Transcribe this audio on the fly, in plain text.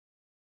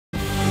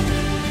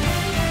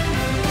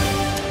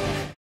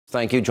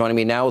Thank you. Joining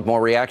me now with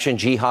more reaction,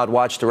 Jihad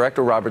Watch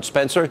Director Robert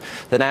Spencer,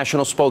 the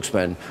national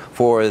spokesman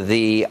for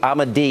the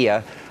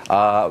Ahmadiyya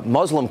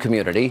Muslim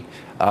community.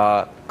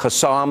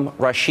 Qassam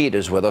Rashid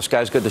is with us.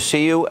 Guys, good to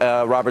see you.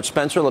 Robert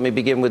Spencer, let me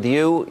begin with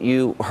you.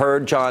 You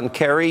heard John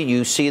Kerry.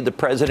 You see the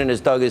president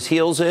has dug his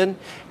heels in,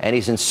 and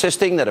he's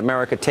insisting that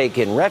America take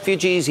in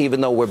refugees,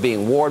 even though we're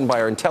being warned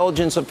by our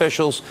intelligence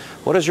officials.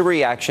 What is your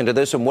reaction to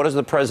this, and what is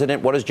the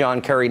president, what is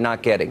John Kerry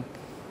not getting?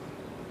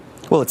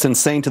 Well, it's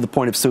insane to the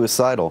point of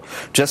suicidal.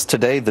 Just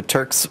today, the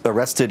Turks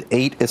arrested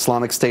 8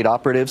 Islamic State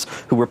operatives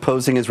who were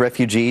posing as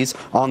refugees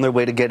on their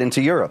way to get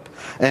into Europe.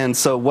 And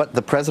so what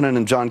the president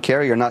and John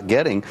Kerry are not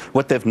getting,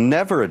 what they've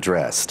never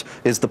addressed,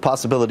 is the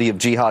possibility of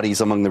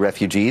jihadis among the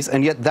refugees.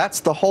 And yet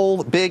that's the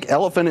whole big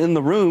elephant in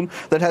the room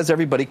that has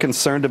everybody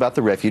concerned about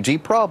the refugee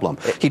problem.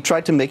 He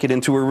tried to make it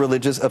into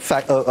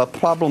a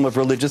problem of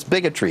religious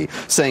bigotry,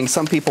 saying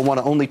some people want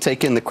to only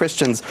take in the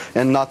Christians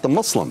and not the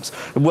Muslims.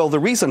 Well, the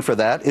reason for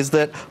that is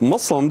that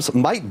Muslims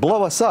might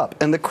blow us up,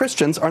 and the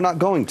Christians are not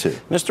going to.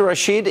 Mr.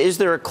 Rashid, is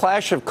there a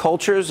clash of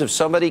cultures if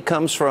somebody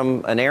comes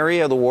from an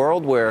area of the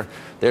world where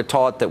they're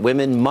taught that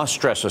women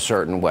must dress a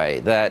certain way,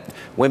 that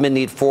women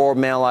need 4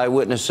 male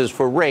eyewitnesses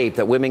for rape,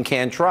 that women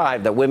can't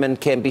drive, that women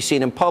can't be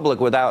seen in public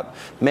without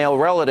male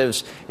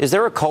relatives? Is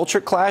there a culture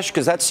clash?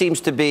 Because that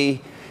seems to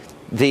be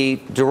the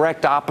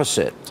direct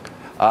opposite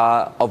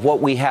of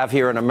what we have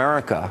here in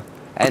America.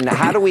 And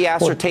how do we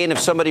ascertain if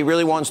somebody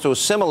really wants to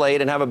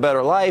assimilate and have a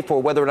better life, or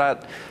whether or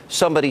not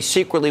somebody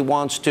secretly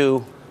wants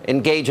to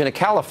engage in a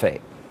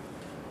caliphate?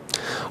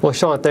 Well,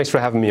 Sean, thanks for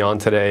having me on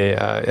today.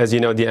 As you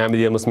know, the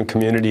Ahmadiyya Muslim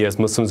community, as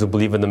Muslims who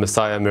believe in the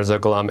Messiah, Mirza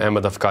Ghulam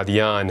Ahmad of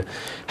Qadian,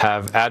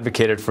 have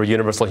advocated for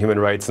universal human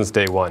rights since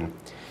day one.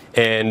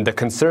 And the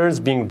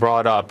concerns being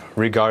brought up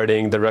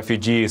regarding the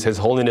refugees, His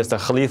Holiness the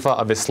Khalifa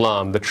of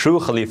Islam, the true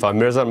Khalifa,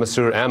 Mirza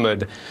Masroor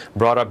Ahmad,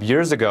 brought up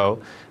years ago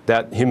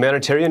that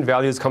humanitarian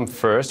values come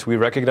first. We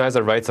recognize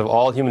the rights of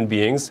all human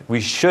beings. We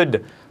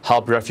should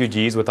help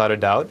refugees without a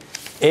doubt.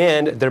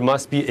 And there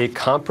must be a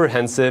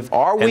comprehensive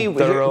and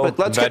thorough but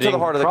let's get to the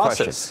heart of the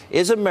process. question.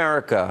 Is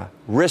America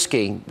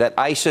risking that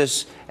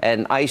ISIS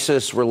and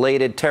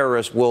ISIS-related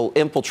terrorists will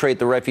infiltrate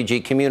the refugee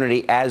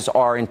community, as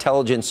our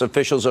intelligence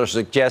officials are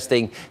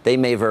suggesting they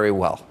may very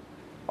well?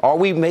 Are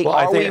we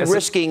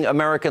risking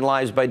American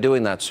lives by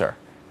doing that, sir?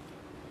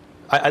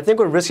 I think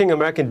we're risking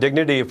American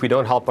dignity if we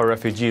don't help our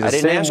refugees. I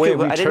didn't ask you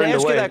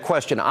that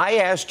question. I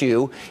asked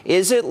you,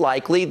 is it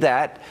likely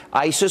that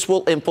ISIS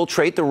will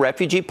infiltrate the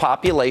refugee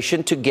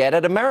population to get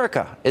at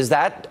America? Is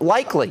that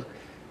likely?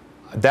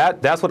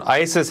 That's what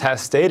ISIS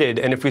has stated,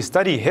 and if we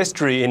study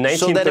history in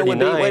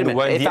 1939,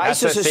 when the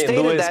SS St.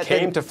 Louis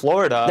came to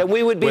Florida then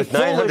we would be with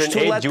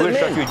 908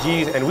 Jewish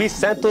refugees, and we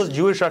sent those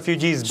Jewish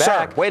refugees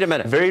back. Sir, wait a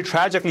minute. Very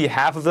tragically,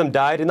 half of them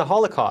died in the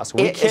Holocaust.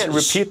 We can't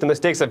repeat the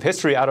mistakes of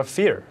history out of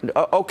fear.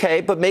 Okay,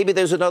 but maybe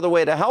there's another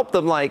way to help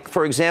them, like,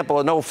 for example,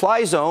 a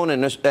no-fly zone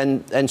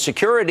and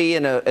security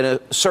in a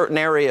certain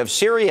area of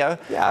Syria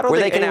where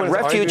they can have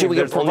refuge and we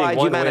can provide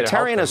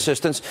humanitarian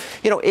assistance.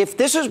 You know, if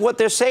this is what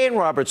they're saying,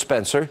 Robert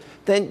Spencer,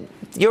 then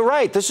you're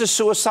right. This is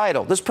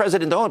suicidal. This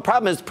president, the only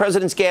problem is the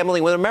president's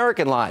gambling with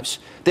American lives.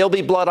 There'll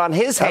be blood on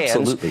his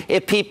hands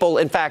if people,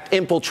 in fact,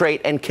 infiltrate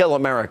and kill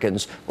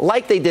Americans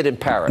like they did in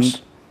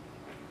Paris.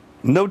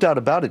 No doubt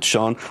about it,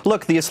 Sean.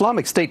 Look, the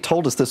Islamic State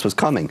told us this was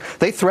coming.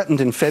 They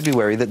threatened in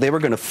February that they were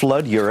going to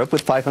flood Europe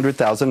with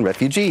 500,000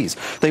 refugees.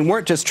 They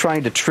weren't just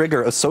trying to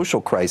trigger a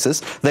social crisis.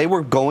 They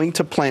were going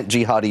to plant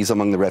jihadis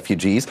among the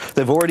refugees.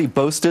 They've already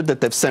boasted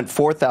that they've sent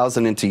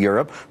 4,000 into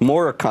Europe.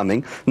 More are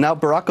coming. Now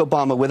Barack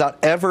Obama, without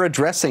ever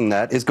addressing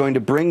that, is going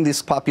to bring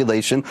this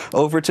population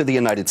over to the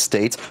United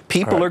States.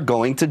 People are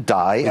going to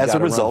die as a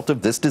result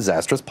of this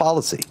disastrous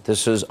policy.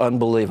 This is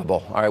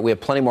unbelievable. All right, we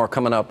have plenty more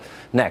coming up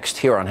next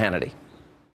here on Hannity.